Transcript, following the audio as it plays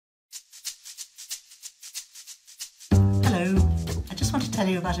to tell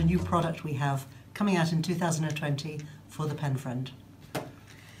you about a new product we have coming out in 2020 for the PENfriend.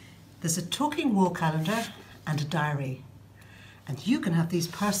 There's a talking wall calendar and a diary, and you can have these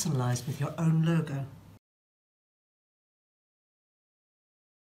personalised with your own logo.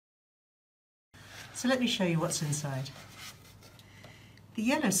 So let me show you what's inside. The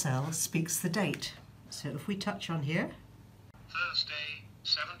yellow cell speaks the date. So if we touch on here, Thursday,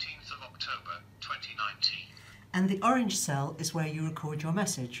 17th of October 2019. And the orange cell is where you record your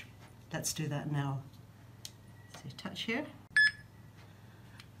message. Let's do that now. So touch here.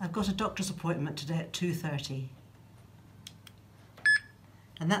 I've got a doctor's appointment today at 2:30.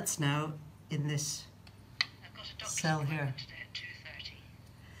 And that's now in this cell here.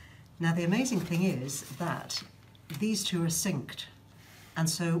 Now the amazing thing is that these two are synced. And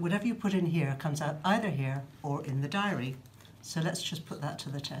so whatever you put in here comes out either here or in the diary. So let's just put that to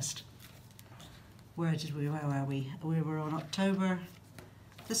the test. Where were we? We were on October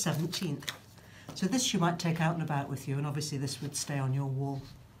the 17th. So this you might take out and about with you, and obviously this would stay on your wall.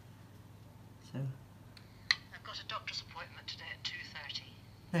 So I've got a doctor's appointment today at 2:30.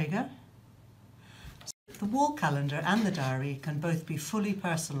 There you go. So the wall calendar and the diary can both be fully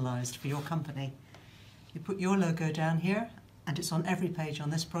personalised for your company. You put your logo down here, and it's on every page on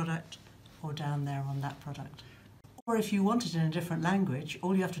this product, or down there on that product. Or if you want it in a different language,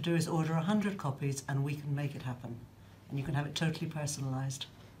 all you have to do is order 100 copies and we can make it happen. And you can have it totally personalised.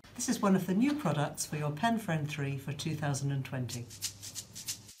 This is one of the new products for your PENfriend 3 for 2020.